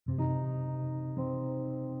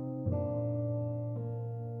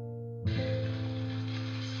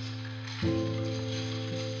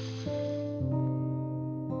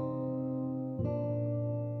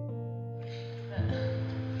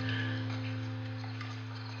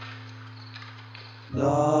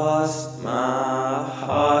Lost my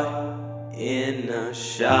heart in a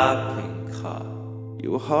shopping cart.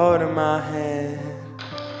 You were holding my hand.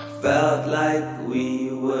 Felt like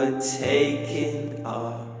we were taking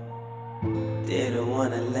off. Didn't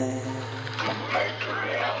wanna land.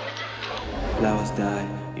 Flowers die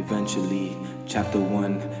eventually. Chapter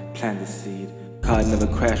 1, plant the seed. Car never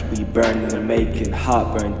crashed, we burned in the making.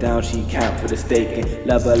 Heart burned down, she can't for the staking.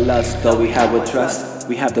 Love or lust, though we have a trust.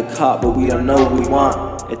 We have the car, but we don't know what we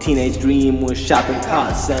want. A teenage dream with shopping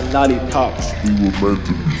carts and lollipops. We were meant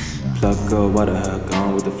to be. Plug girl, water her,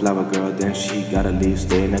 gone with the flower girl. Then she gotta leave,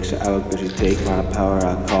 stay an extra hour. Cause she take my power,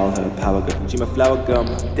 I call her power girl. She my flower girl,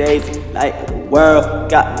 my daisy. Light of the world,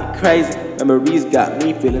 got me crazy. Memories got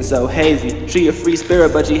me feeling so hazy. She a free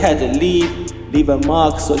spirit, but she had to leave a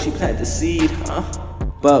mark, so she planted the seed,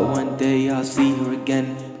 But one day I'll see her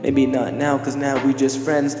again. Maybe not now, cause now we just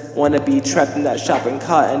friends. Wanna be trapped in that shopping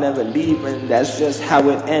cart and never leave, and that's just how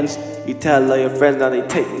it ends. You tell all your friends, now they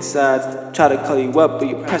taking sides. Try to call you up, but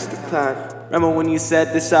you press decline. Remember when you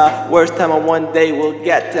said this our worst time, and one day we'll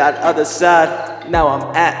get to that other side. Now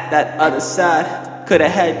I'm at that other side. Could've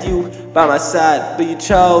had you by my side, but you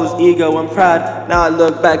chose ego and pride. Now I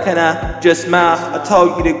look back and I just smile. I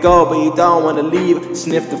told you to go, but you don't wanna leave.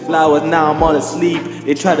 Sniff the flowers, now I'm on asleep.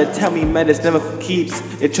 They try to tell me, man, it's never for keeps.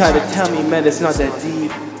 They try to tell me, man, it's not that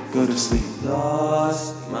deep. Go to sleep.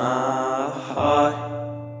 Lost my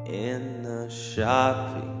heart in the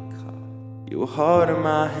shopping cart. You were holding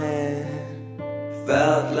my hand.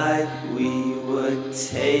 Felt like we were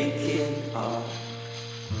taking off.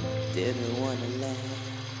 Didn't wanna land.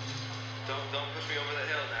 Don't push me over the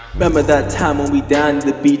hill now. Remember that time when we down at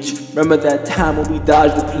the beach? Remember that time when we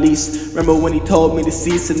dodged the police? Remember when he told me to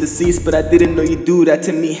cease and desist, but I didn't know you'd do that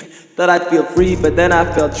to me. Thought I'd feel free, but then I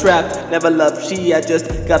felt trapped. Never loved she, I just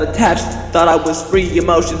got attached. Thought I was free,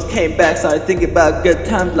 emotions came back. Started thinking about good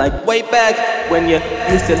times like way back when you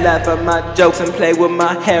used to laugh at my jokes and play with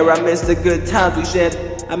my hair. I miss the good times we shared.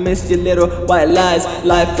 I missed your little white lies.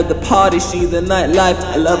 Life at the party, she the nightlife.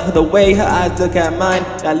 I love her the way her eyes look at mine.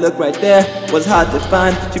 That look right there was hard to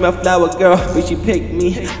find. She my flower girl, but she picked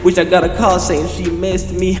me. Wish I got a call saying she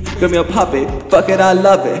missed me. Give me a puppet, fuck it, I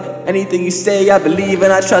love it. Anything you say, I believe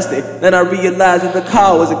and I trust it. Then I realized that the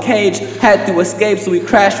car was a cage. Had to escape, so we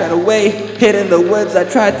crashed right away. Hid in the woods, I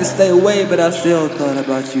tried to stay away, but I still thought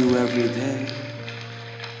about you every day.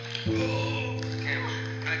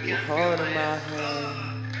 You're holding my hand.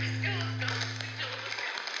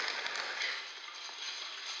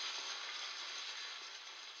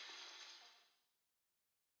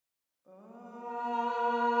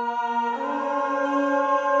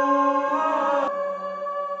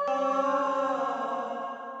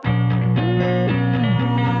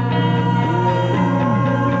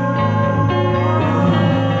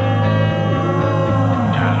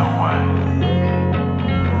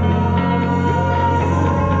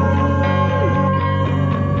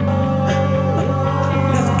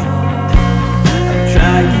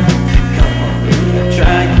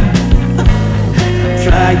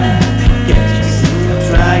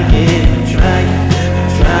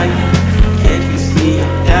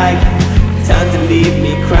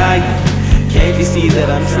 See that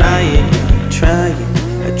I'm trying,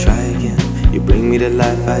 I try again. You bring me to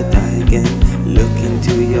life, I die again. Look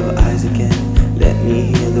into your eyes again. Let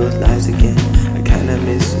me hear those lies again. I kinda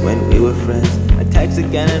miss when we were friends. I text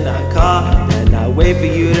again and I call, then I wait for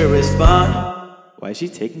you to respond. Why is she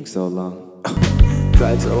taking so long?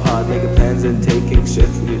 Tried so hard making plans and taking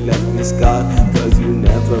shifts, really left me scarred. Cause you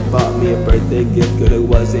never bought me a birthday gift, good it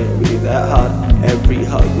wasn't really that hard. Every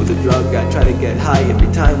hug was a drug, I tried to get high.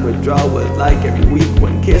 Every time withdrawal was like every week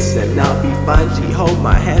one kiss and I'll be fine. She hold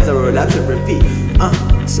my hands, I relapse and repeat.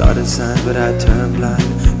 Saw the signs but I turned blind.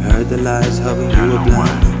 Heard the lies, hoping you were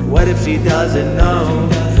blind. What if she doesn't know?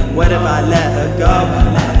 What if I let her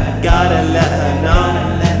go? Gotta let her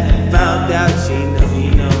know. Found out she knows.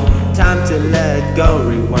 Time to let go,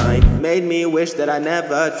 rewind. Made me wish that I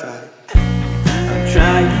never tried. I'm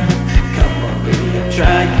trying, come on baby, I'm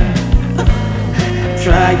trying. I'm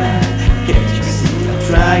trying, can't you see I'm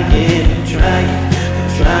trying, I'm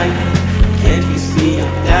trying. Can't you see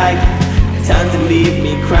I'm dying? Time to leave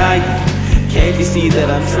me crying. Can't you see that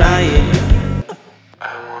I'm trying?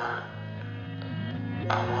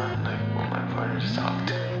 I want like when my partners talk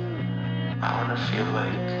to me, I wanna feel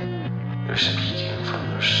like they're speaking from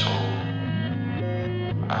their soul.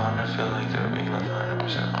 I wanna feel like they're being like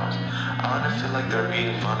 100% honest. I wanna feel like they're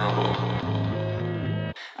being vulnerable.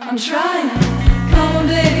 I'm trying, come on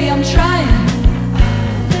baby, I'm trying.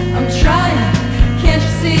 I'm trying, can't you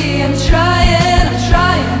see I'm trying? I'm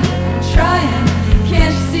trying,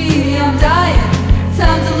 can't you see I'm dying?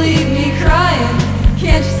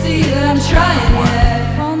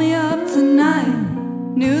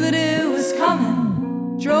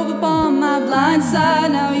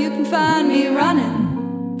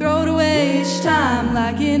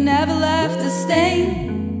 time like it never left a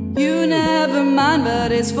stain. You never mind,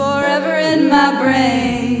 but it's forever in my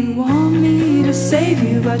brain. Want me to save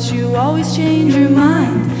you, but you always change your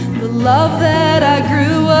mind. The love that I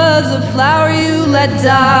grew was a flower you let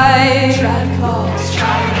die. Tried to call,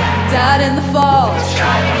 died in the fall,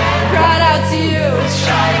 cried out to you,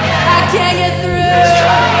 I can't get through.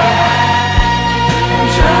 I'm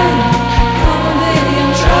trying, come on baby,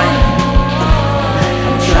 I'm trying.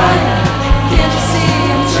 I'm trying, can't you see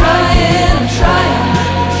I'm trying? I'm trying,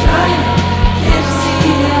 I'm trying, can't you see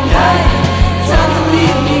I'm dying? Time to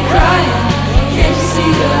leave me crying, can't you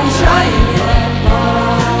see that I'm trying?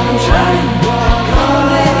 I'm trying, come on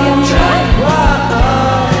baby, I'm trying.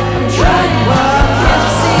 I'm trying, can't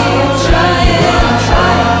you see I'm trying? I'm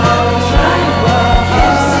trying, I'm trying,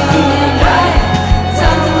 can't you see I'm dying?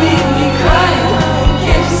 Time to leave me crying,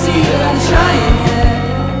 can't you see that I'm trying?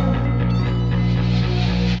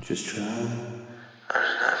 Just try. I'm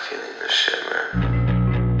just not feeling this shit, man.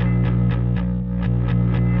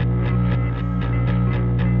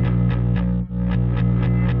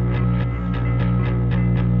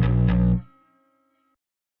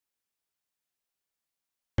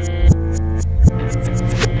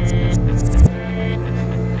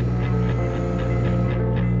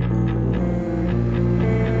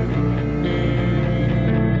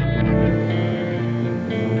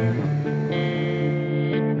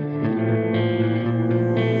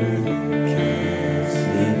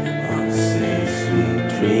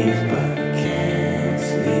 Dreams, but I can't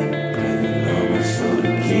sleep. Breathing on my soul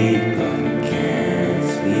to keep, but I can't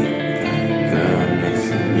sleep. Got a girl next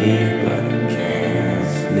to me, but I can't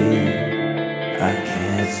sleep. I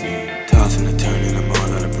can't sleep. Tossing and turning, I'm all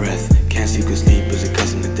out of breath. Can't sleep 'cause sleep is a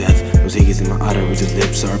cousin to death. Mosaic in my arteries and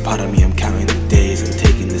lips are a part of me. I'm counting the days and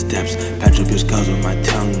taking the steps. Patch up your scars with my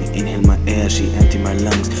tongue. Inhale my air, she empty my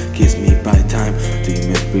lungs. Kiss me by time. Do you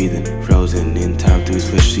miss breathing? Frozen in time to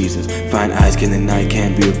switch seasons. Fine eyes can the night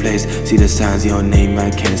can't be replaced. See the signs your name I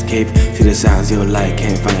can't escape. See the signs your light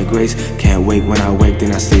can't find grace. Can't wait when I wake,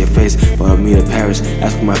 then I see your face. Followed me to Paris,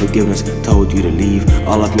 ask for my forgiveness. Told you to leave,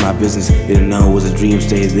 all of my business. Didn't know it was a dream,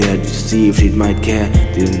 stay there just to see if she might care.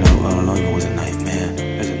 Didn't know all along it was a nightmare.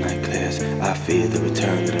 As the night clears, I feel the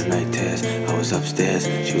return of the night tears. I was upstairs,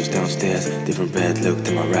 she was downstairs. Different bed, looked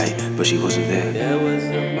to my right, but she wasn't there. There was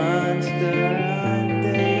a monster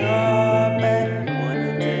under your bed,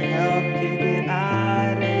 wanted to help kick it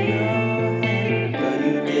out of your head, but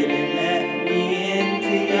you didn't let me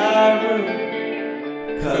into your room,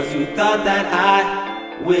 'cause you thought that I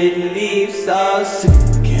would leave so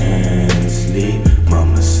soon. Can't sleep,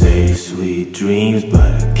 mama say sweet dreams,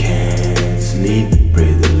 but I can't sleep.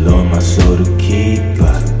 Pray the Lord my soul to keep,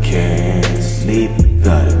 but I can't sleep.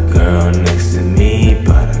 Got a girl next to me,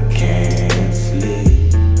 but I can't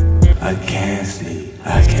sleep. I can't sleep,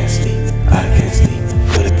 I can't sleep, I can't sleep.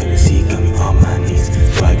 Put up in the seat, got me on my knees,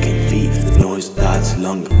 so I can feed. The noise starts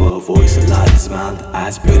long before a voice, a lot, the smile, the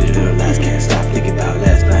eyes, spread it her last. Can't stop thinking about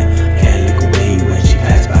last night. Can't look away when she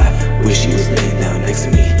passed by. Wish she was laying down next to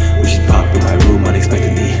me. Wish she popped in my room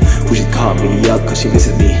unexpectedly. Wish she called me up 'cause she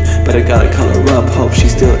misses me. But I gotta call her up, hope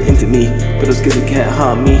she's still into me. But those kisses can't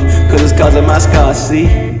harm me, 'cause it's causing my scars, see?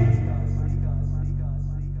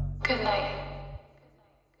 Good night.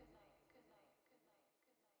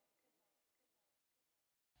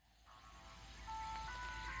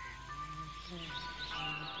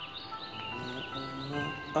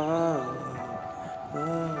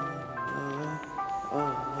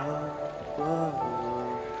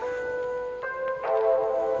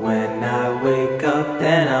 When I wake up,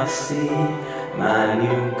 then I'll see my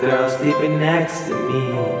new girl sleeping next to me.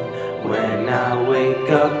 When I wake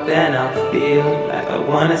up, then I'll feel like I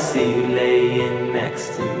wanna see you laying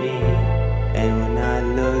next to me. And when I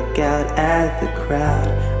look out at the crowd,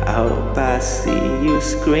 I hope I see you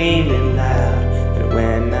screaming loud. And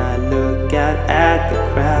when I look out at the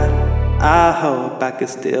crowd, I hope I can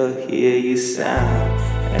still hear you sound.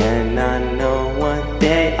 And I know one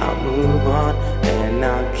day I'll move on, and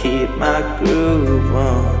I'll keep my groove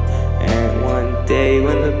on. And one day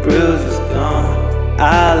when the bruise is gone,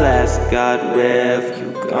 I'll ask God, where have you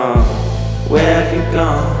gone? Where have you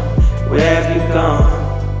gone? Where have you gone?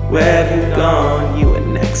 Where have you gone? You were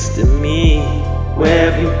next to me. Where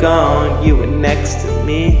have you gone? You were next to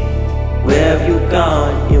me. Where have you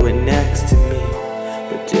gone? You were next to me.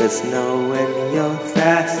 But just know when you're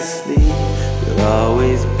fast asleep, you'll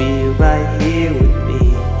always be right here with me.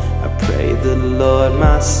 I pray the Lord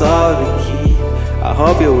my soul to keep. I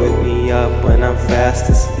hope you'll wake me up when I'm fast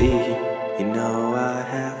asleep. You know I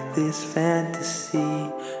have this fantasy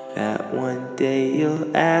that one day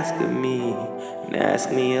you'll ask of me, and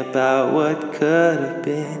ask me about what could have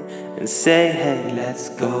been, and say, hey, let's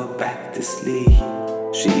go back to sleep.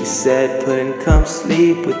 She said, Puddin', come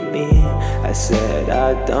sleep with me. I said,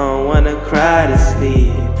 I don't wanna cry to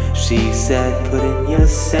sleep. She said, Puddin', you're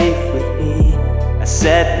safe with me. I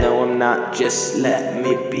said, no, I'm not, just let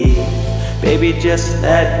me be. Baby, just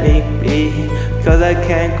let me be, 'cause I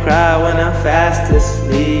can't cry when I'm fast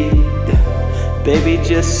asleep. Baby,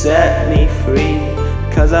 just set me free,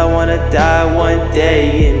 'cause I wanna die one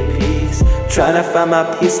day in peace. Tryna find my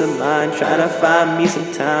peace of mind, tryna find me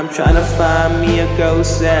some time, tryna find me a girl who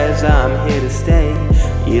says I'm here to stay.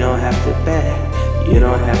 You don't have to beg, you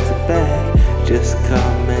don't have to beg, just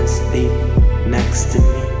come and sleep next to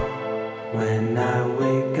me. When I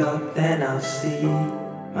wake up, then I'll see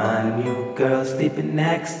my new girl sleeping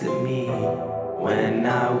next to me. When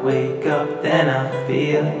I wake up, then I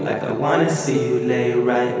feel like I wanna see you lay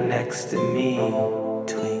right next to me.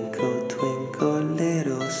 Twinkle, twinkle,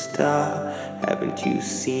 little star, haven't you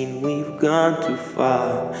seen we've gone too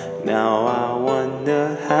far? Now I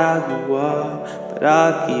wonder how you are, but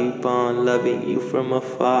I'll keep on loving you from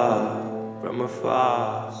afar, from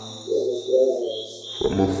afar,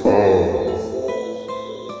 from afar.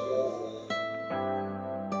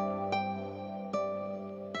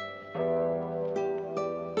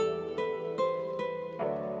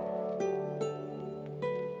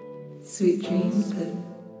 Sweet dreams, Puddin'.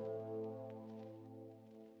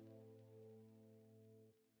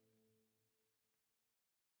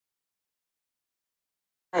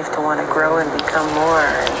 Life to want to grow and become more.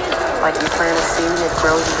 Like you plant a seed, it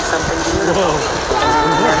grows into something beautiful.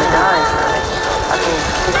 It never dies, right? I think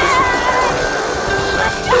this is the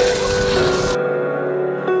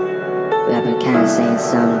I've been kinda saying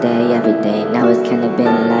someday, every day. Now it's kinda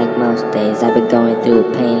been like most days. I've been going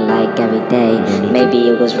through pain like every day. Maybe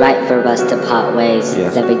it was right for us to part ways.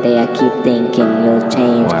 Cause every day I keep thinking you'll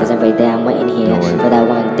change. Cause every day I'm waiting here for that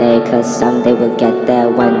one day. Cause someday we'll get there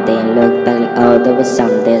one day. And look back and oh, there was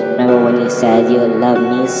some days. Remember when you said you'll love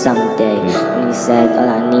me someday? When you said all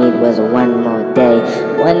I need was one more day.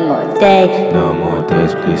 One more day. No more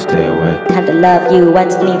days, please stay away. Time to love you, I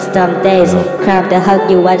just need some days. Cramp to hug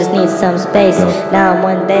you, I just need some space. Now I'm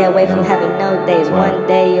one day away from having no days. One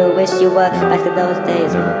day you'll wish you were back to those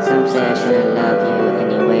days. Some say I shouldn't love you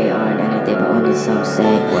anyway on anything, but only some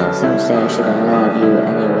say. Some say I shouldn't love you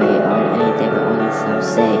anyway on anything, but only some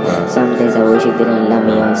say. Some days I wish you didn't love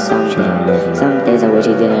me on Sunday. Some days I wish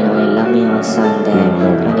you didn't only love me on Sunday.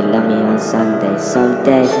 Only love me on Sunday.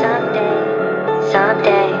 Someday.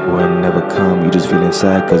 Someday. When never come, you just feeling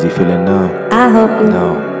sad cause you feeling numb. I hope you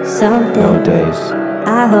No, someday. no days.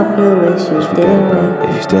 I hope you wish you Just forget didn't about wait. it.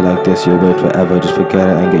 If you stay like this, you'll wait forever. Just forget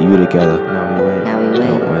it and get you together. Now we wait. Now we wait.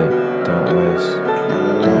 Don't wait. Don't waste. Now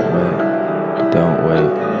we Don't wait. wait. Don't wait.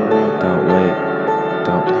 Don't wait.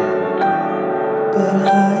 Don't. But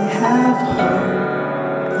I have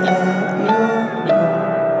hope that you'll know.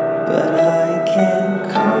 But I can't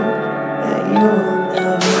cope that you'll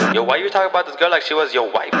never. Yo, why you talking about this girl like she was your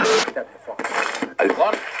wife?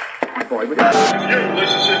 If you're in a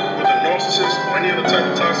relationship with a narcissist or any other type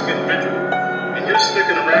of toxic individual, and you're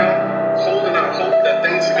sticking around holding out hope that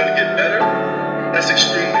things are going to get better, that's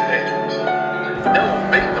extremely dangerous. That will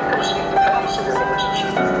make the person the promise of a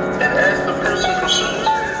relationship. And as the person pursues,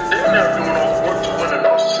 they're not doing all the work to win a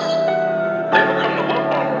narcissist. They become the love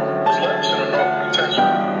bomber who's lavishing a narc potential.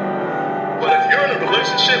 But if you're in a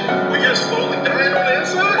relationship where you're slowly dying on the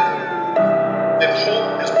inside, then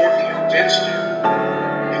hope is working against you.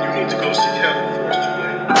 To go seek help before it's too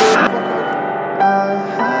late.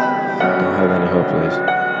 Don't have any hope, please.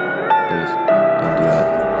 Please, don't do that.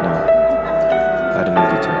 No. I didn't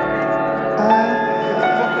need you to.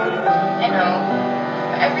 I know.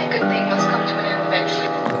 Every good thing must come to an end eventually.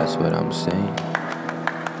 That's what I'm saying.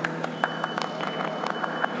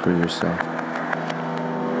 Free yourself.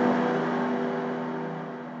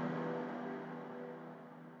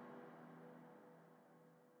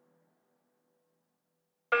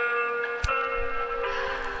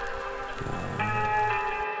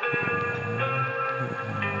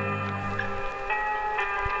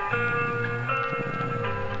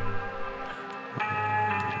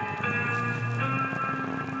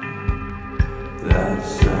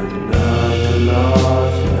 That's another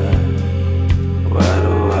lost man. Why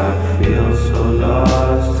do I feel so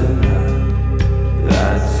lost tonight?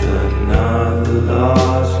 That's another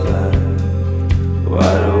lost man.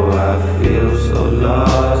 Why do I feel so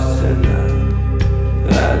lost tonight?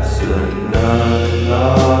 That's another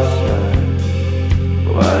lost man.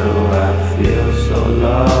 Why do I feel so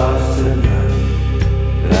lost tonight?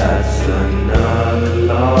 That's another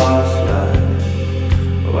lost man.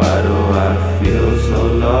 Why do I feel so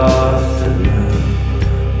lost tonight.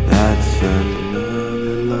 That's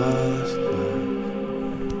another lost love.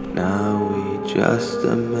 Now we just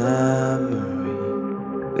a memory.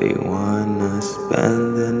 They wanna spend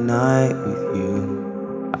the night with you.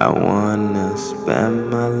 I wanna spend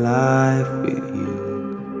my life with you.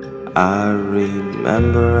 I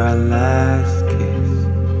remember our last kiss,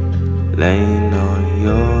 laying on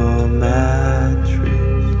your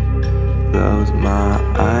mattress. Close my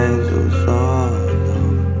eyes, it was all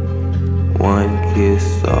over. One kiss,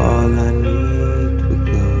 all I need for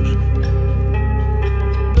closure.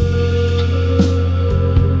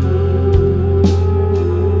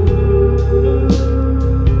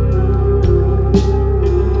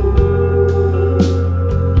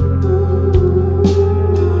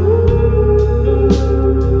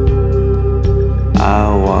 I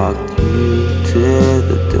walked you to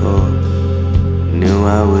the door, knew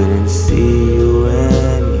I wouldn't see you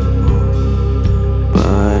anymore,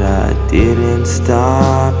 but I didn't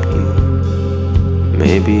stop you.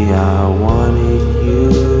 Maybe I wanted you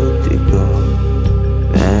to go.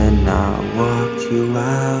 Then I walked you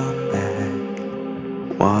out back,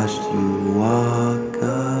 watched you walk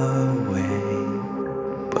away,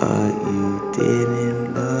 but you didn't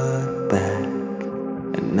look back.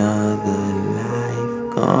 Another life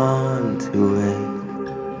gone to waste.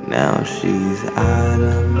 Now she's out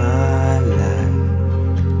of my life.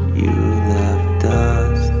 You left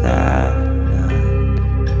us that night.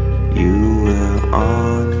 You were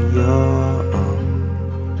on your own.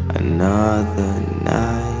 Another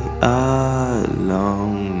night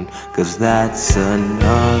alone. 'Cause that's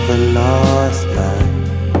another lost life.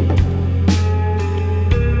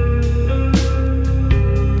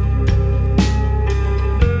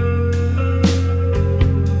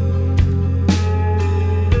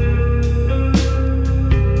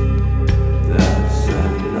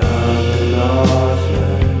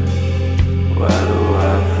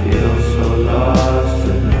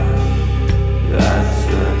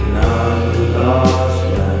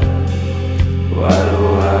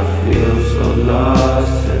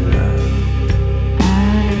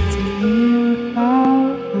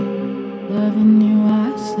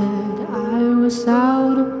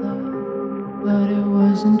 Out of love, but it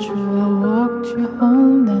wasn't true. I walked you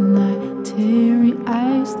home that night, teary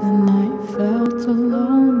eyes that night, felt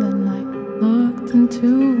alone that night, looked into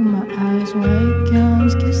my eyes, white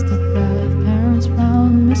gowns kissed the bride, parents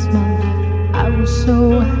round, missed my life. I was so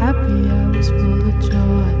happy, I was full of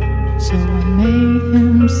joy, so I made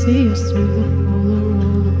him see us through the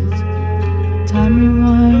Polaroids. Time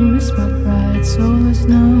rewind, miss my pride, soul is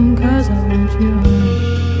numb, 'cause I want you home.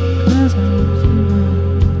 'Cause I want you home.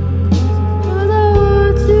 'Cause I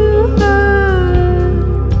want you home.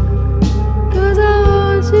 'Cause I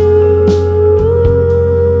want you.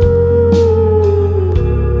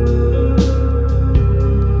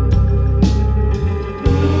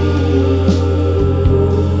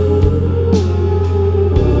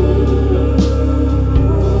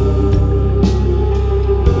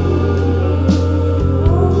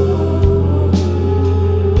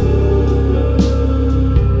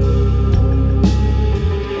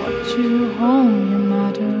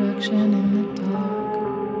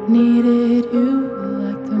 Needed you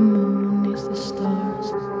like the moon needs the stars.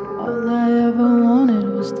 All I ever wanted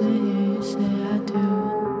was to hear you say I do.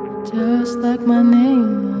 Just like my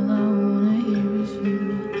name, all I wanna hear is you.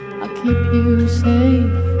 I'll keep you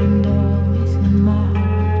safe and always in my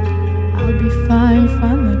heart. I'll be fine,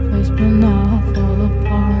 find my place, but now I'll fall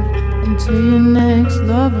apart. And to your next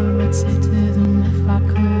lover, I'd say to them if I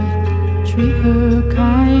could, treat her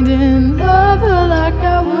kind and love her like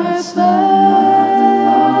I would.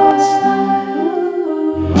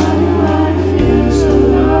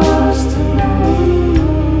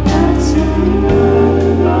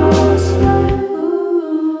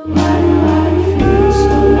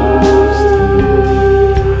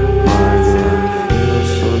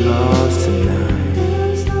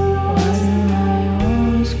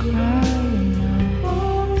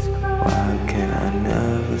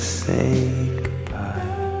 Say goodbye.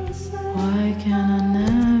 Why can I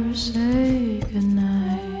never say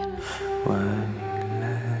goodnight? When you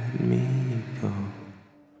let me go,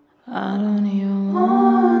 I don't even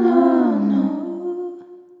wanna know.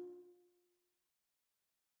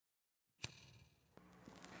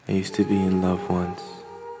 I used to be in love once.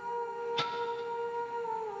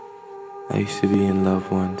 I used to be in love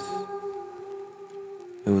once.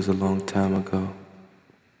 It was a long time ago,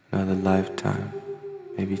 another lifetime.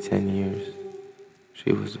 Maybe 10 years.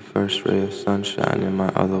 She was the first ray of sunshine in my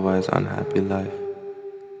otherwise unhappy life.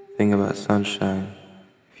 The thing about sunshine,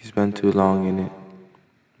 if you spend too long in it,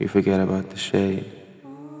 you forget about the shade.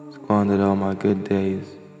 squandered all my good days.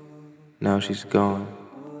 Now she's gone.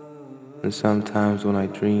 And sometimes when I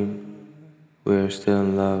dream, we are still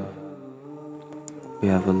in love. We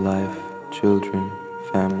have a life, children,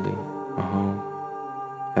 family, a home,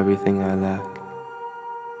 everything I lack.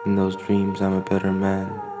 In those dreams I'm a better man,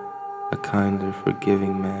 a kinder,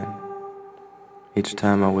 forgiving man. Each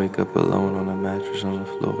time I wake up alone on a mattress on the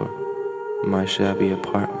floor in my shabby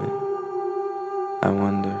apartment, I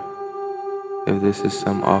wonder if this is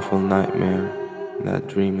some awful nightmare and that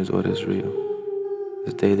dream is what is real.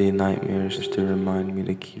 This daily nightmare is just to remind me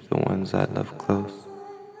to keep the ones I love close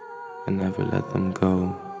and never let them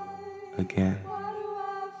go again.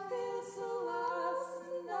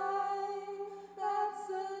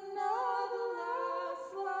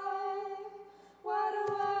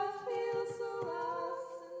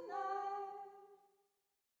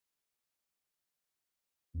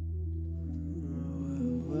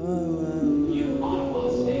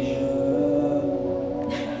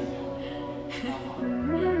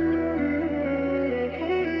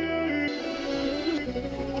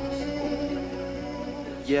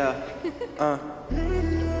 Yeah,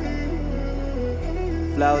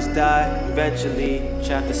 Flowers die eventually.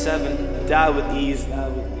 Chapter 7, die with ease.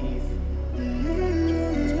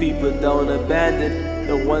 These people don't abandon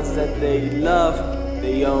the ones that they love.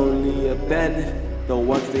 They only abandon the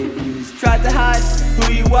ones they've used. Tried to hide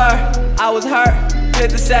who you were, I was hurt,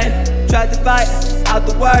 did the same. Tried to fight out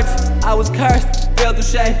the words, I was cursed, filled with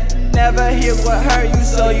shame. Never hear what hurt you,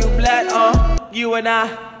 so you bled on. You and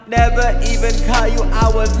I never even caught you, I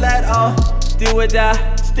was let on. Do or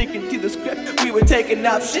die, sticking to the script. We were taking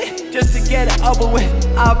up shit just to get it over with.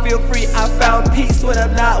 I feel free, I found peace when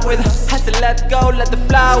I'm not with her. Had to let go, let the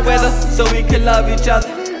fly with her, so we could love each other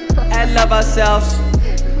and love ourselves.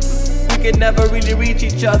 We could never really reach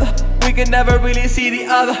each other, we could never really see the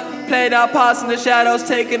other. Playing our parts in the shadows,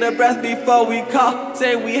 taking a breath before we call.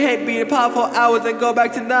 Saying we hate being apart for hours and go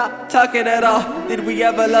back to not talking at all. Did we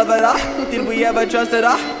ever love at all? Did we ever trust at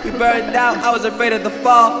all? We burned out, I was afraid of the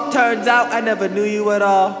fall. Turns out I never knew you at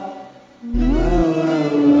all.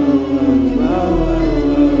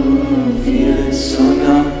 Feeling so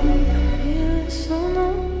numb,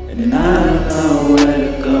 and I don't know where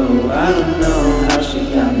to go. I don't know how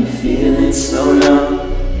she got me feeling so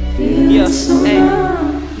numb. Feeling so numb.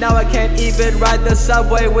 Now I can't even ride the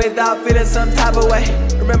subway without feeling some type of way.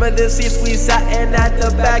 Remember the seats we sat in at the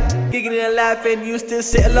back, giggling and laughing, used to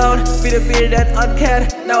sit alone, feeling feared and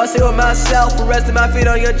uncared. Now I sit with myself, resting my feet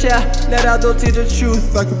on your chair. Let out those tears of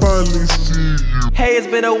truth, I can finally see you. Hey, it's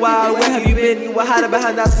been a while, where have you been? You were hiding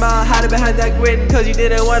behind that smile, hiding behind that grin, cause you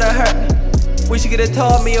didn't wanna hurt me. Wish you could've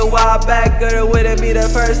told me a while back, girl, it wouldn't be the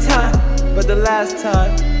first time, but the last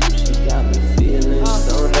time. She got me feeling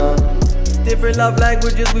so numb. Different love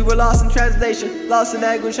languages, we were lost in translation, lost in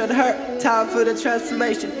anguish and hurt. Time for the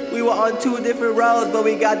transformation. We were on two different roads, but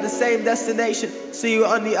we got the same destination. See you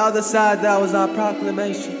on the other side, that was our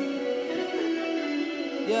proclamation.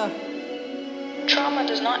 Yeah. Trauma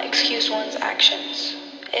does not excuse one's actions,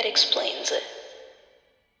 it explains it.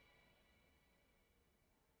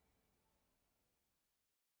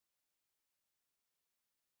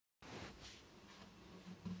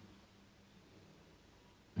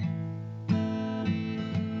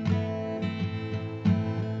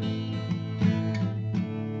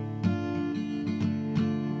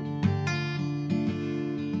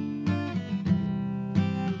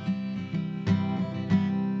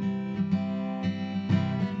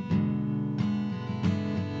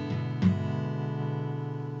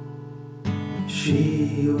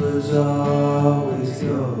 She was always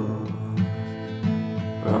yours.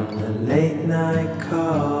 From the late night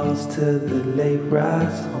calls to the late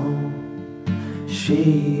rides home,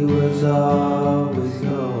 she was always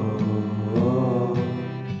yours.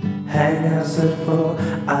 Hangouts at 4,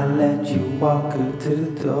 I let you walk her to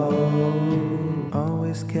the door.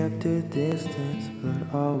 Always kept her distance,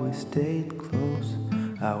 but always stayed close.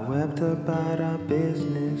 I wept about our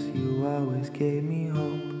business, you always gave me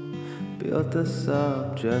hope. Built us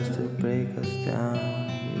up just to break us down.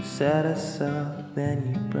 You set us up,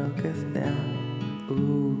 then you broke us down.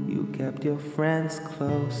 Ooh, you kept your friends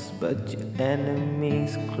close, but your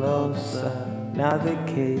enemies closer. Now the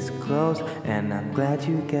case closed, and I'm glad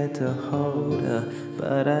you get to hold her.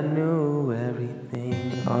 But I knew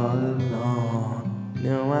everything all along.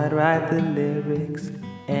 Knew I'd write the lyrics,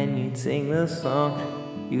 and you'd sing the song.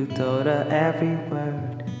 You told her every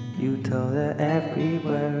word, you told her every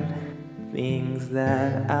word. Things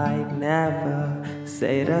that I'd never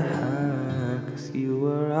say to her, 'cause you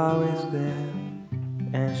were always there,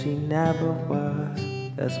 and she never was.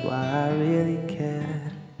 That's why I really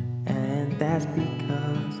cared, and that's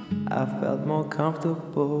because I felt more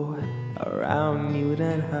comfortable around you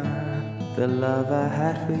than her. The love I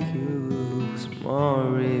had for you was more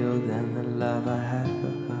real than the love I had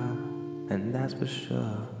for her, and that's for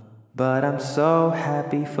sure. But I'm so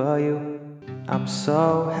happy for you, I'm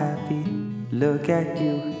so happy. Look at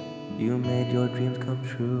you, you made your dreams come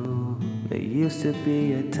true. There used to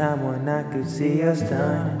be a time when I could see us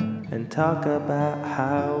dine and talk about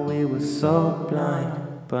how we were so blind,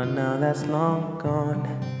 but now that's long gone.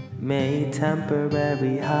 May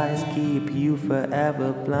temporary highs keep you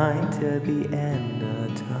forever blind till the end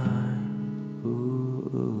of time.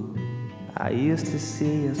 Ooh. I used to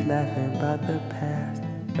see us laughing about the past,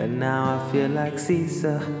 but now I feel like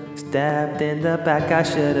Caesar, stabbed in the back. I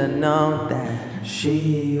should've known that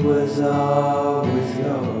she was always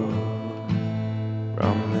yours.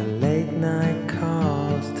 From the late night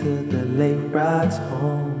calls to the late rides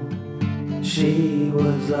home, she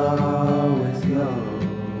was always yours.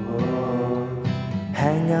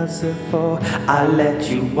 Hangouts at 4, I let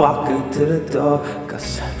you walk her to the door,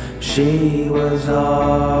 'cause she was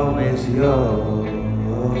always yours.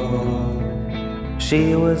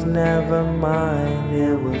 She was never mine,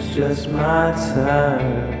 it was just my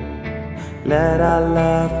turn. Let our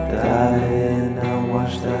love die and I'll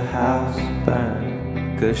watch the house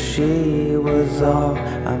burn. 'Cause she was all,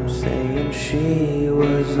 I'm saying she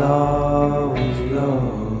was always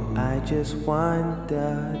yours. I just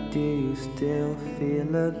wonder, do you still feel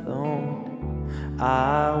alone?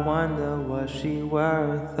 I wonder, was she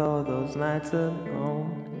worth all those nights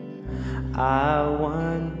alone? I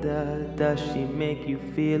wonder, does she make you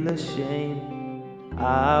feel ashamed?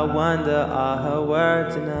 I wonder, are her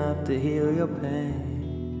words enough to heal your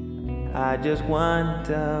pain? I just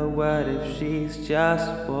wonder, what if she's just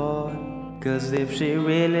bored? 'Cause if she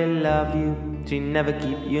really loved you, she'd never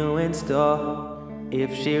keep you in store.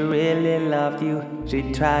 If she really loved you,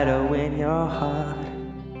 she'd try to win your heart.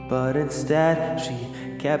 But instead, she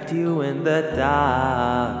kept you in the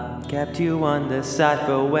dark, kept you on the side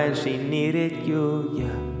for when she needed you,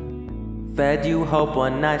 yeah. Fed you hope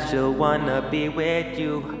one night she'll wanna be with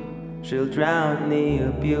you. She'll drown the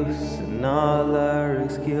abuse and all her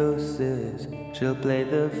excuses. She'll play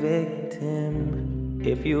the victim.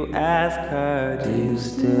 If you ask her, do you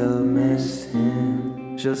still miss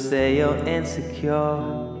him? She'll say you're insecure,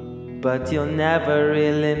 but you'll never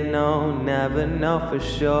really never know for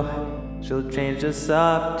sure. She'll change the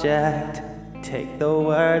subject, take the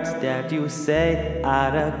words that you say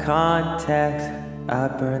out of context. I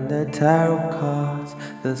burn the tarot cards,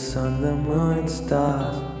 the sun, the moon and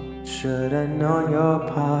stars. Should've known your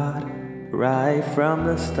part right from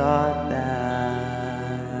the start that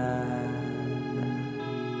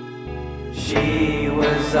she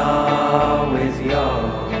was always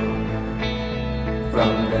yours.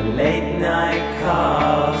 From the late night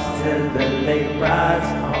calls to the late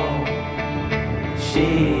rides home, she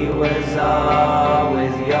was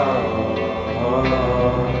always yours.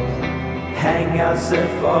 Hangouts at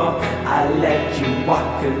 4, I let you walk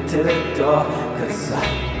her to the door, 'cause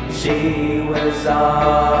she was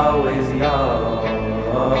always yours.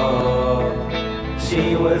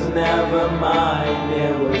 She was never mine,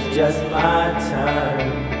 it was just my turn.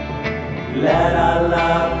 Let our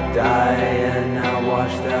love die and I'll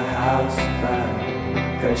watch the house burn.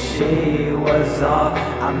 'Cause she was all,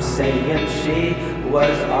 I'm saying she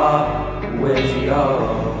was always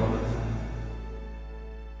yours.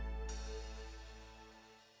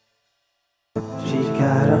 She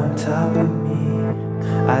got on top of me,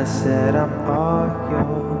 I said I'm all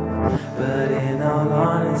yours. But in all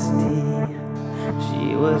honesty, she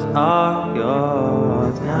was all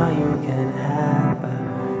yours. Now you can have her,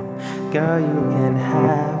 girl, you can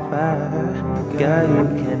have her. Girl, you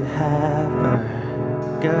can have her,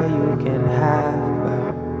 girl, you can have her.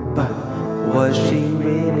 But was she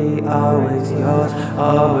really always yours,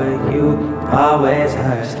 or were you always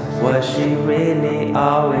hers? Was she really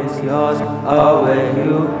always yours, or were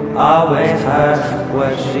you always hers?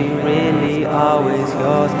 Was she really always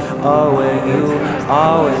yours, or were you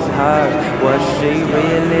always hers? Was she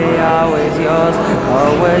really always yours, or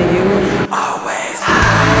were you always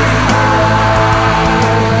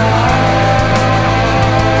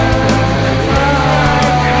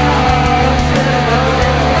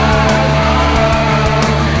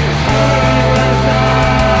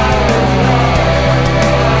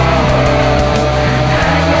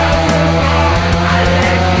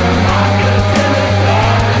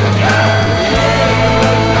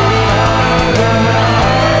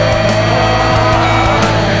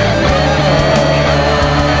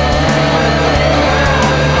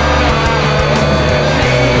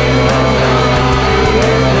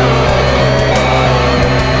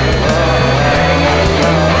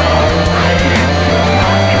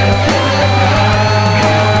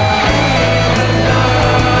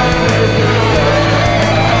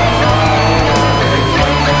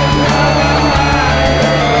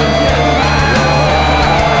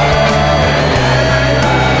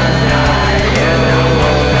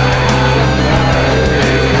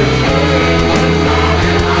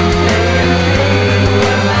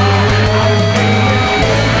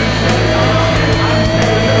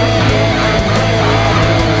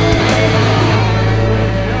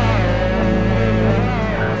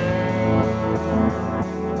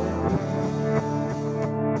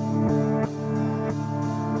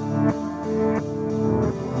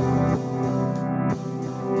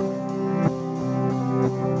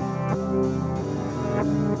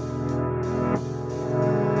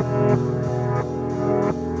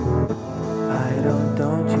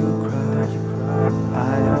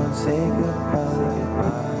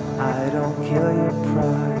don't kill your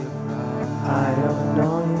pride. I don't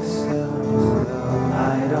know yourself.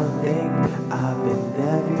 I don't think I've been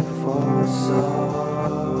there before. So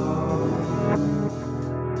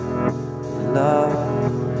love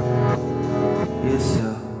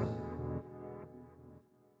yourself.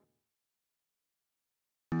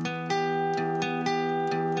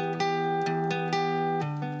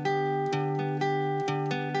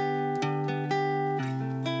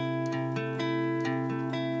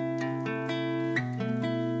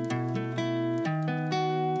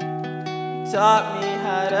 You taught me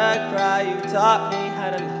how to cry, you taught me how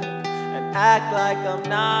to lie and act like I'm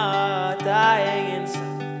not dying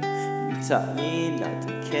inside. You taught me not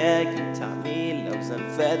to care, you taught me love's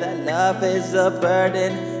unfair, that love is a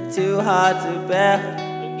burden too hard to bear.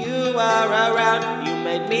 When you were around, you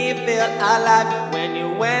made me feel alive. When you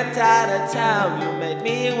went out of town, you made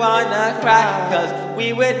me wanna cry. Cause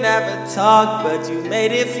we would never talk, but you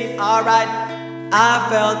made it seem alright. I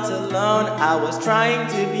felt alone, I was trying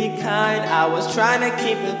to be kind, I was trying to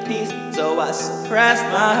keep the peace, so I suppressed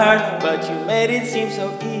my hurt, but you made it seem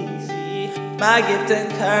so easy. My gift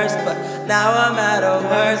and curse, but now I'm at a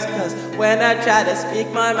worse, cause when I try to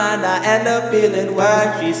speak my mind, I end up feeling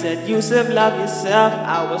worse. She said, U-SIF, love yourself.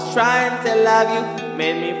 I was trying to love you,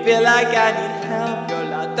 made me feel like I need help.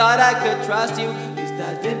 Girl, I thought I could trust you, at least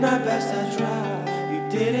I did my best, I tried. You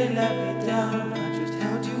didn't let me down, I just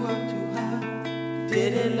held you up too high.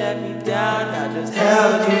 Didn't let me down, I just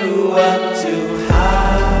held you up too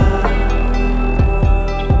high.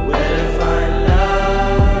 Where to find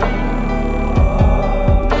love?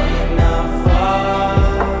 Know you're not far.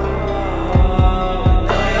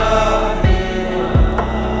 Know you're here.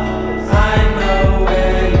 I know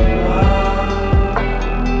where you are.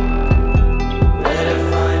 Where to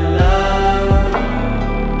find love?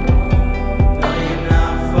 Know you're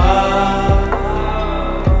not far.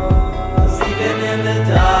 In the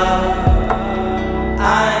dark, I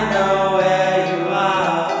know where you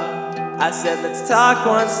are. I said let's talk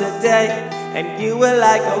once a day, and you were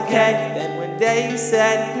like okay. Then one day you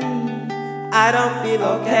said I don't feel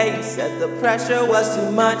okay. You said the pressure was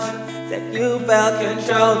too much, that you felt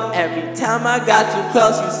controlled. Every time I got too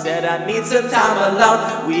close, you said I need some time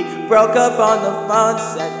alone. We broke up on the phone,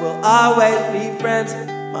 said we'll always be friends.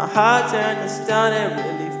 My heart turned to stone, it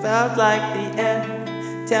really felt like the end.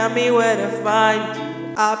 Tell me where to find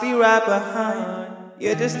you, I'll be right behind.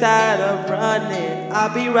 You're just tired of running,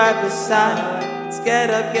 I'll be right beside. Scared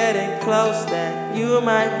of getting close, that you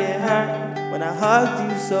might get hurt. When I hugged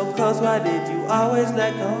you so close, why did you always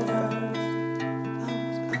let go first?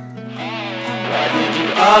 Why did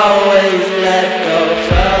you always let go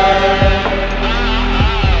first?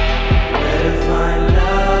 Where to find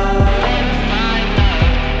love?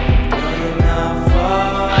 Know you're not far.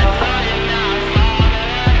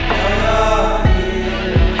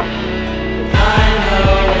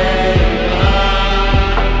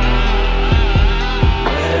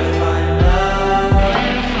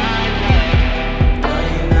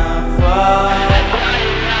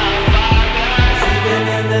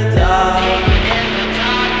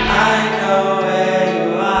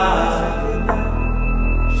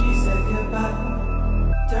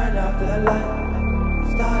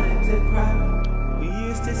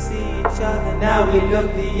 Now we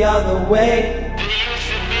look the other way. There used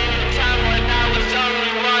to be a time when I was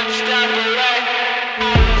only one step away.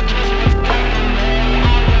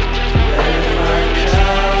 Where to find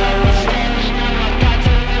love? Know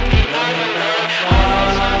you're not far.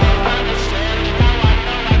 I know where you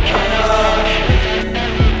are.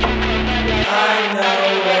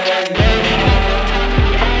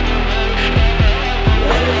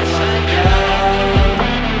 Where to find love?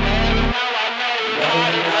 Know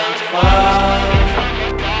you're not far.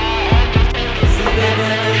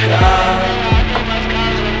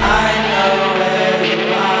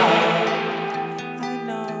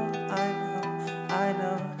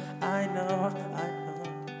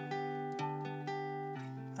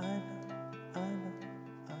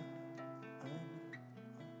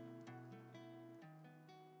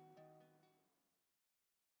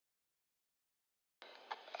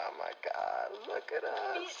 Oh my God, look at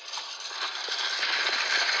us.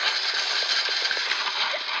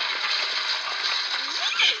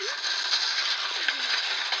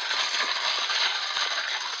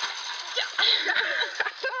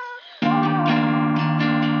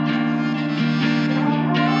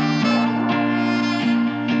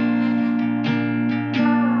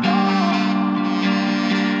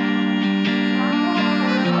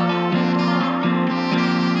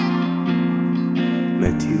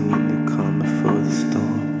 Met you in the calm before the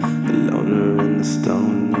storm.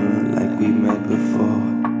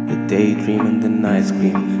 daydreaming the night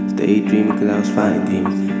scream. Stay dreaming cause I was fighting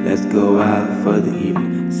demons. Let's go out for the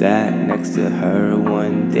evening. Sat next to her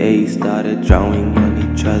one day, started drawing on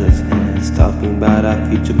each other's hands, talking about our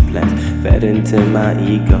future plans. Fed into my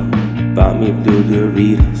ego, bought me blue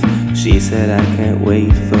Doritos. She said I can't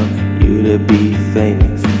wait for you to be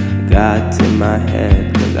famous. Got to my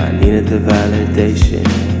head cause I needed the validation.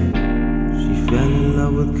 She fell in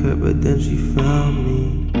love with Kurt but then she found me.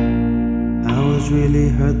 I was really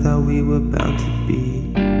hurt, thought we were bound to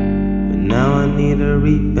be. But now I need a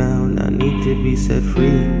rebound, I need to be set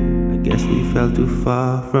free. I guess we fell too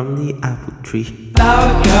far from the apple tree.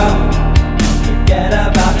 Flower girl, don't forget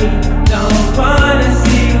about me. Don't wanna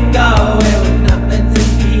see you go, it was not meant to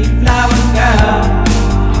be. Flower girl,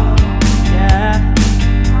 yeah.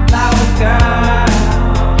 Flower girl,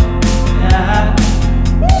 yeah.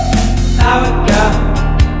 Flower girl,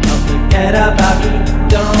 don't forget about me.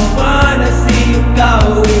 Don't wanna see you go,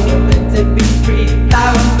 we were meant to be free.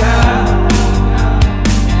 Flower girl,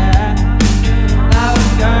 yeah. Flower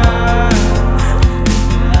girl,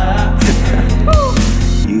 yeah.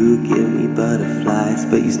 You give me butterflies,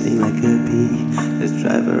 but you sting like a bee. Let's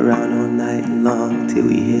drive around all night long till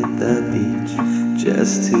we hit the beach.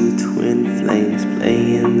 Just two twin flames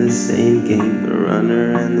playing the same game. The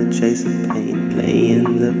runner and the chase of pain,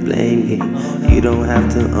 playing the blame game. You don't have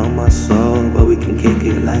to own my soul, but we can kick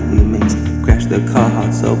it like we mates. Crash the car,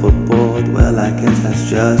 hearts overboard, well I guess that's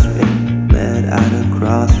just fate. Met at a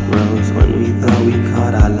crossroads when we thought we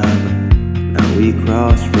caught our lover. Now we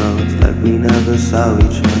crossroads like we never saw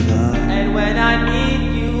each other. And when I need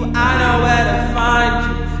you, I know where to find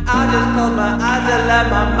you. I'll just close my eyes and let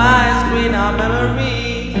my mind screen our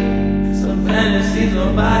memories. Some fantasies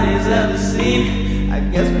nobody's ever seen. I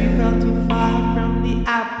guess we fell too far from the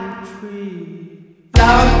apple tree.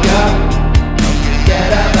 Flower girl, don't forget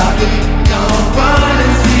about me. Don't wanna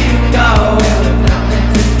see you go, it was not meant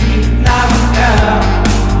to be. Flower girl,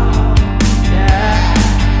 yeah.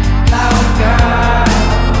 Flower girl,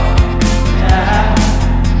 yeah.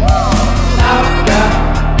 Flower girl,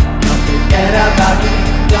 don't forget about me.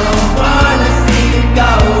 Don't wanna see you go,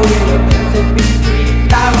 we were meant to be free.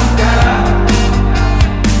 Flower girl,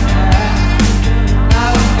 yeah.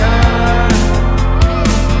 Flower girl,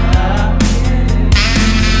 yeah.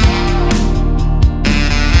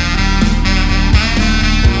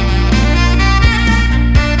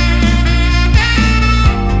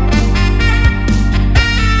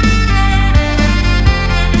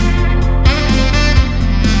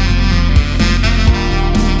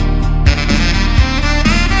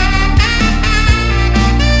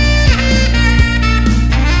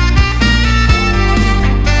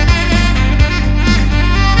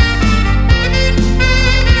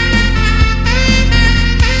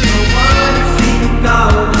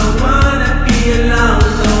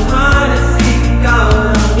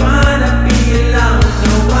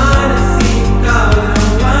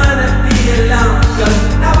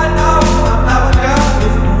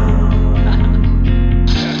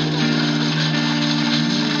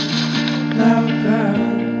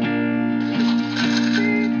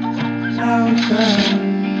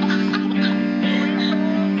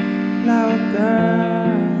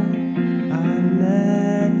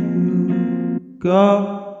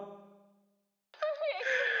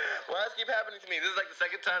 Why does this keep happening to me? This is like the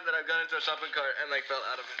second time that I've gone into a shopping cart and like fell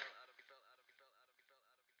out of it.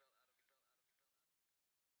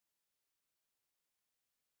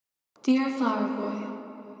 Dear Flower Boy,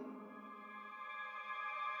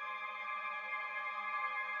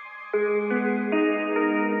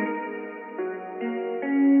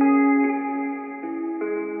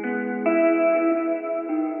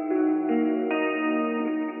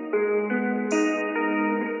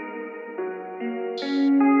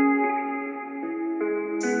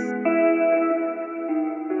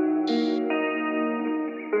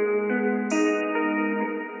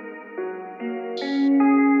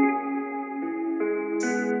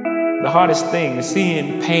 the hardest thing is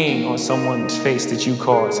seeing pain on someone's face that you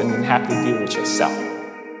caused and then have to deal with yourself.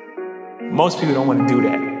 Most people don't want to do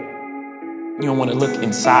that. You don't want to look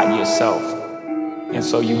inside yourself. And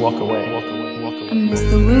so you walk away. I miss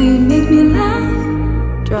the way you make me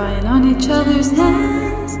laugh, drawing on each other's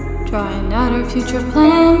hands, drawing out our future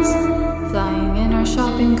plans, flying in our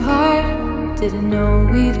shopping cart. Didn't know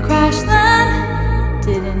we'd crash then,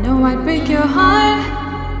 didn't know I'd break your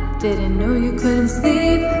heart, didn't know you couldn't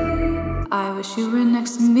sleep. I wish you were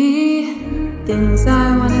next to me. Things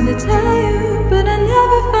I wanted to tell you, but I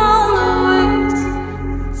never found the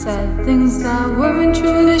words. Said things that weren't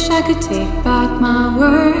true, wish I could take back my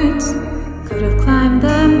words. Could have climbed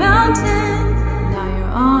that mountain, now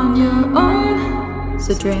you're on your own.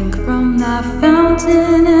 So drink from that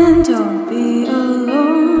fountain and don't be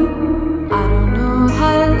alone. I don't know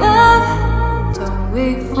how to love, don't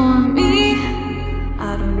wait for me.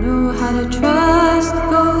 I don't know how to trust,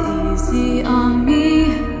 go easy on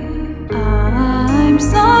me. I'm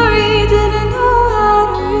sorry, didn't know how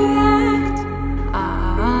to react.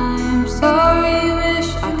 I'm sorry, wish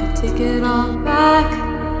I could take it all back.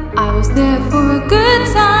 I was there for a good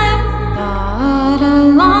time, not a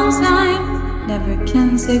long time. Never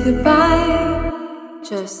can say goodbye.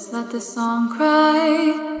 Just let the song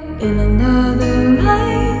cry. In another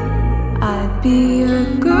life, I'd be your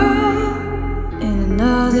girl. In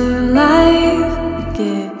another life, I'd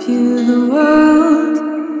give you the world.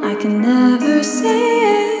 I can never say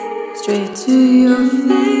it straight to your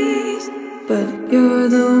face, but you're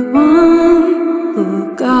the one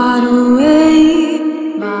who got away.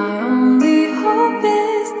 My only hope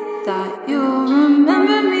is that you'll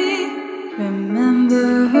remember me.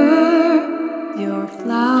 Remember her, your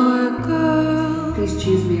flower girl. Please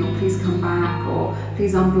choose me, or please come back, or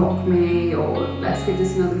please unblock me, or let's give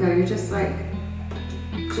this another go. You're just like,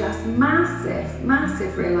 just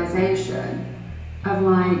massive realization of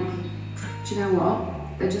like, do you know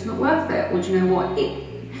what? They're just not worth it. Or do you know what?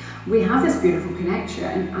 We have this beautiful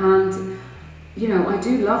connection, and you know, I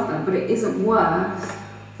do love them, but it isn't worth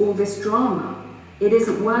all this drama. It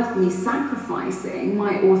isn't worth me sacrificing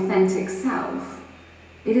my authentic self.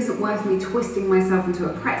 It isn't worth me twisting myself into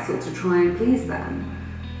a pretzel to try and please them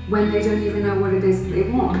when they don't even know what it is that they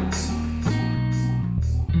want.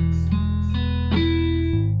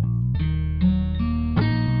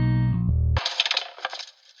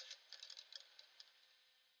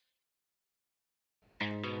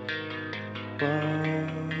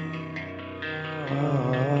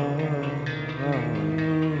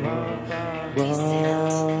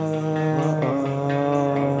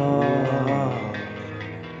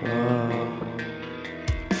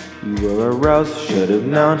 You were a rose, should've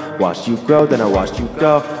known. Watched you grow, then I watched you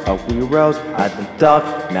go. Up we rose, I didn't talk.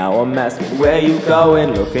 Now I'm asking where you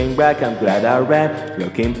going. Looking back, I'm glad I ran.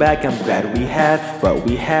 Looking back, I'm glad we had what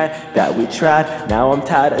we had, that we tried. Now I'm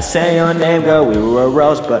tired of saying your name, girl. We were a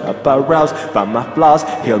rose, but up I rose. Found my flaws,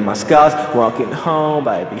 healed my scars. Walking home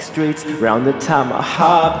by these streets. Round the time my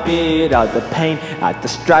heart beat. Out the pain, out the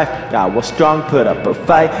strife. I was strong, put up a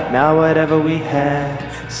fight. Now whatever we had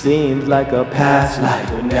seems like a past life.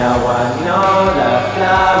 But now I know that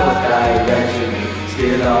flowers die eventually.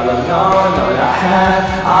 Still all alone, all I have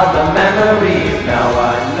are the memories. Now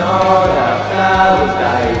I know that flowers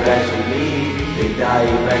die eventually. They die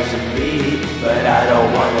eventually, but I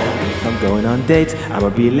don't wanna leave. I'm going on dates, I'ma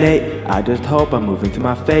be late. I just hope I'm moving to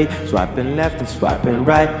my fate. Swiping left and swiping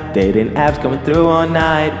right. Dating apps coming through all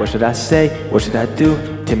night. What should I say? What should I do?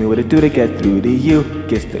 Tell me what to do to get through to you.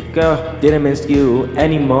 Guess the girl didn't miss you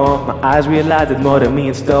anymore. My eyes realize there's more than me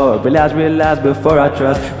in store. Realize before I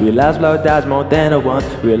trust. Realize love dies more than it once.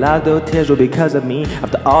 Realize those tears were because of me.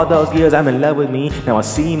 After all those years I'm in love with me. Now I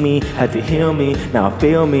see me, had to heal me. Now I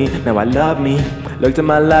feel me, now I love me. Looked at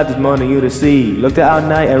my life, there's more than you to see. Looked at our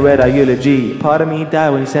night and read our eulogy. Part of me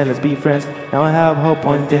died when he said let's be friends. Now I have hope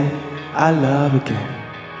one day. I love again.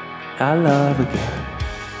 I love again.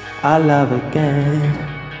 I love again.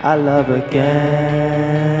 I love again.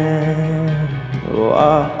 Oh,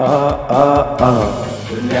 oh, oh, oh, oh.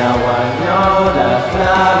 But now I know that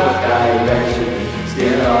flowers die eventually.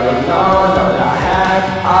 Still all alone, all I have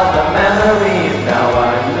are the memories. Now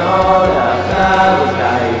I know that flowers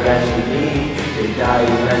die eventually. They die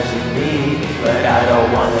eventually, but I don't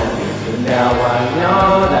wanna leave. But now I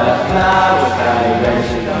know that flowers die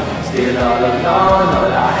eventually. Still all alone, all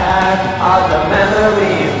I have are the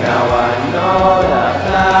memories. Now I know that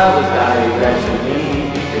flowers die eventually.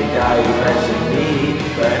 They die eventually,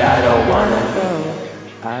 but I don't wanna go.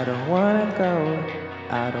 I don't wanna go.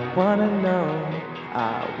 I don't wanna know. I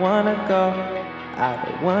wanna go. I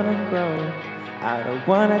don't wanna grow. I don't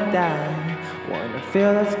wanna die. Wanna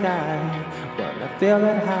feel the sky. Wanna feel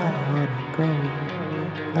it high. I don't wanna go.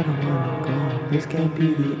 I don't wanna go. This can't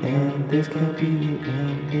be the end. This can't be the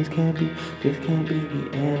end. This can't be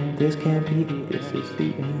the end. This can't be the this is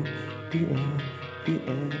the end. The end. The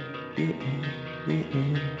end. The end. The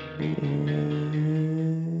end. The end.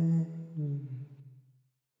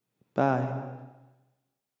 Bye.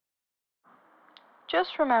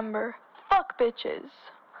 Just remember, fuck bitches.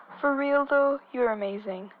 For real though, you're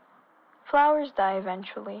amazing. Flowers die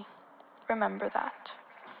eventually. Remember that.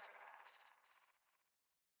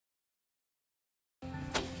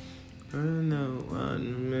 I know what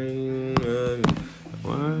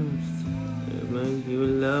make you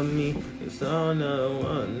love me. It's all I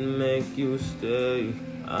want to make you stay.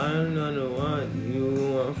 I I don't know what you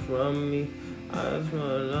want from me. I just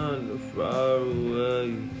want to far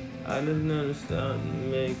away. I just understand to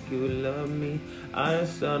make you love me. I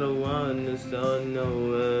just don't want to start no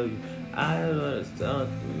way. I just want to start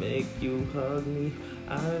to make you hug me.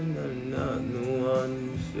 I don't know the one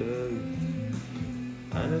to say.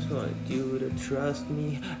 I just want you to trust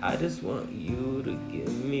me. I just want you to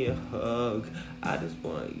give me a hug. I just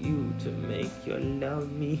want you to make you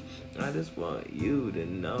love me. I just want you to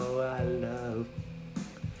know I love.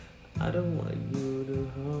 I don't want you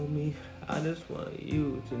to hold me. I just want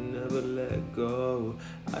you to never let go.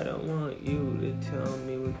 I don't want you to tell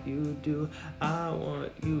me what you do. I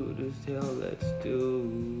want you to tell let's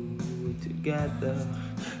do it together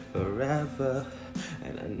forever.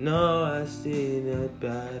 And I know I've seen it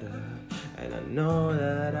better, and I know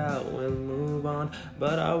that I will move on.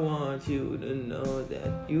 But I want you to know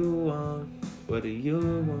that you want. What do you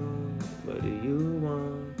want? What do you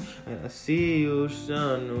want? And I see you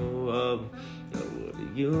shining up. What do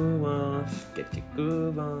you want? Get your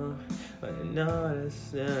groove on. But I know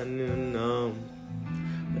that's nothing, no.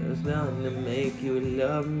 There's nothing to make you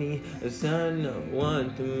love me. There's nothing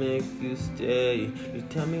want to make you stay. You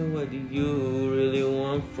tell me what do you really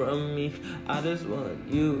want from me. I just want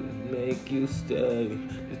you to make you stay.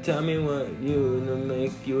 You tell me what you to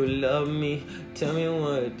make you love me. Tell me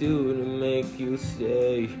what I do to make you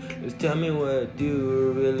stay. Just tell me what do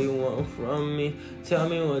you really want from me. Tell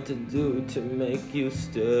me what to do to make you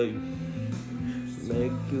stay.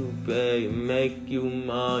 Make you pay, make you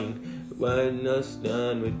mine. When I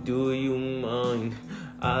stand, what do you mind?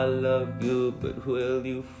 I love you, but will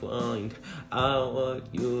you find? I want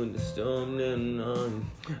you to stand in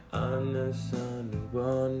line. I'm the sun, the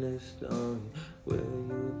one is done. Will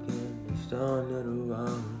you can stand it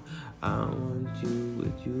around? I want you,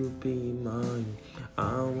 would you be mine?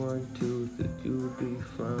 I want you, could you be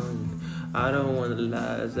fine? I don't want the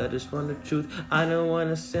lies, I just want the truth. I don't want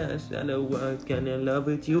to sense that the words can in love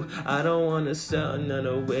with you. I don't want to sound none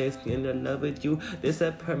of ways can in love with you. This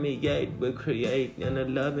that permeate will create and I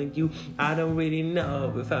loving you. I don't really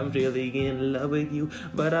know if I'm really in love with you,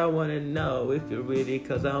 but I want to know if you're really,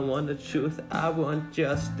 cause I want the truth. I want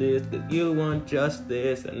justice, cause you want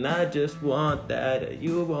justice, and I just want that.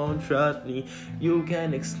 You won't trust me, you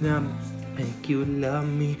can accept me. Make you love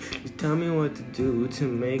me. Just tell me what to do to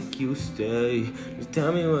make you stay. Just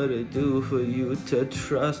tell me what to do for you to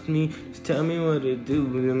trust me. Just tell me what to do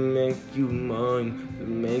to make you mine, to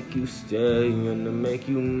make you stay, and to make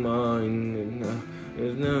you mine. And,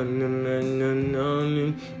 there's nothing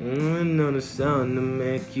the sound to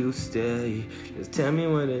make you stay. Just tell me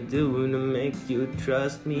what to do to make you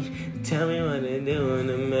trust me. Tell me what to do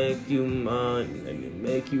to make you mine, and to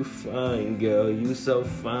make you fine, girl. You so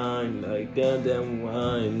fine, like damn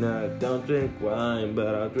wine. I don't drink wine,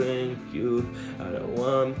 but I'll drink you. I don't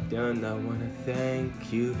want done, I wanna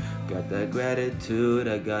thank you. Got that gratitude,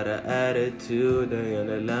 I got an attitude. I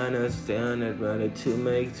understand it, ready to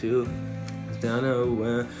make two. Down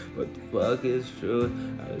aware, what the fuck is truth?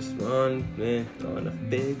 I just want me, I wanna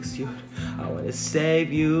fix you, I wanna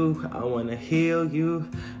save you, I wanna heal you,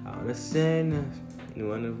 I wanna say this, I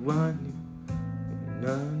wanna want you, and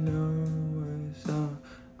I know it's all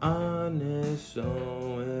honest,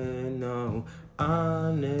 always no,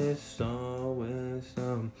 honest, always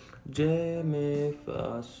Jamie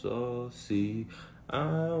fa so si.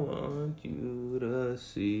 I want you to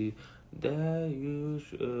see that you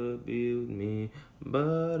should be with me,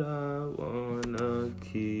 but I wanna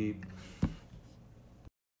keep.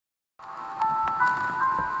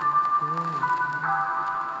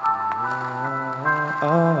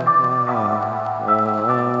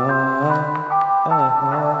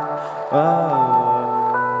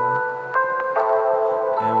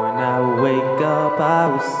 And when I wake up, I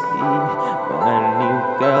will see my new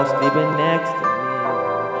girl sleeping next to me.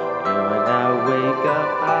 And when I wake up,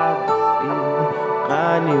 I will see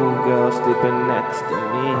my new girl sleeping next to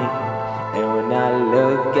me. And when I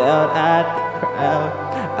look out at the crowd,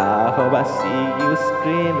 I hope I see you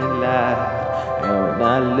screaming loud. And when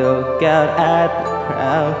I look out at the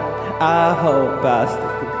crowd, I hope I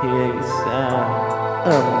still can hear you sound. I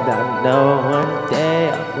know one day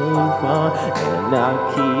I'll move on, and I'll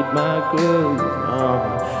keep my groove on.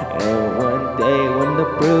 And one day when the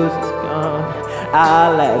bruise is gone,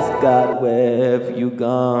 I'll ask God, where have you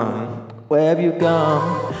gone? Where have you gone?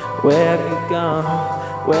 Where have you gone?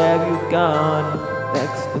 Where have you gone?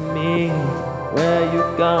 Next to me. Where you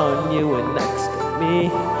gone? You were next to me.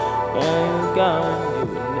 Where you gone? You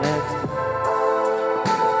were next to me.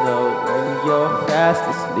 There's no when you're fast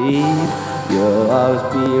asleep. You'll always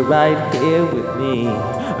be right here with me.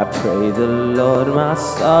 I pray the Lord my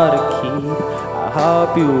soul to keep. I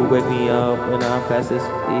hope you wake me up when I'm fast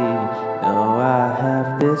asleep. Now I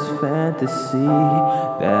have this fantasy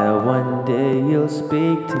that one day you'll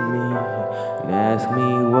speak to me and ask me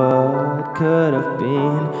what could have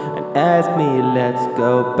been, and ask me let's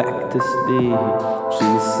go back to sleep.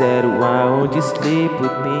 She said, why won't you sleep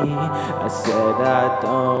with me? I said, I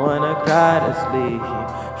don't wanna cry to sleep.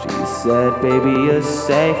 She said, baby, you're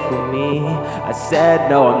safe with me. I said,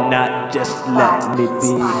 no, I'm not, just let me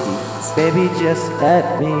be. Baby, just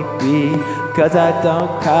let me be, 'cause I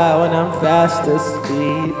don't cry when I'm fast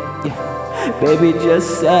asleep. Yeah. Baby,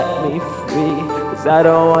 just set me free, 'cause I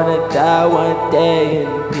don't wanna die one day in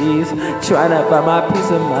peace. Tryna find my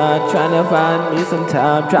peace of mind, tryna find me some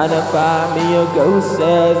time, tryna find me a girl who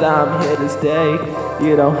says I'm here to stay.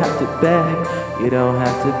 You don't have to beg, you don't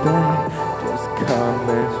have to beg, just come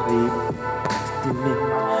and sleep next to me.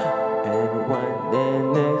 And one day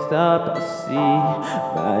next up I see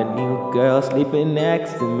my new girl sleeping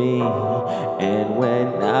next to me. And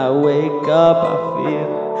when I wake up I feel,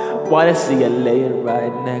 wanna see her laying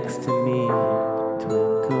right next to me.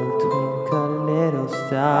 Twinkle, twinkle, little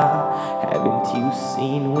star, haven't you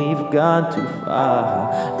seen we've gone too far?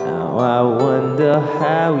 Now I wonder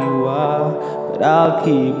how you are, but I'll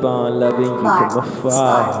keep on loving you from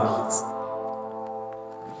afar.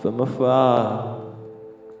 From afar.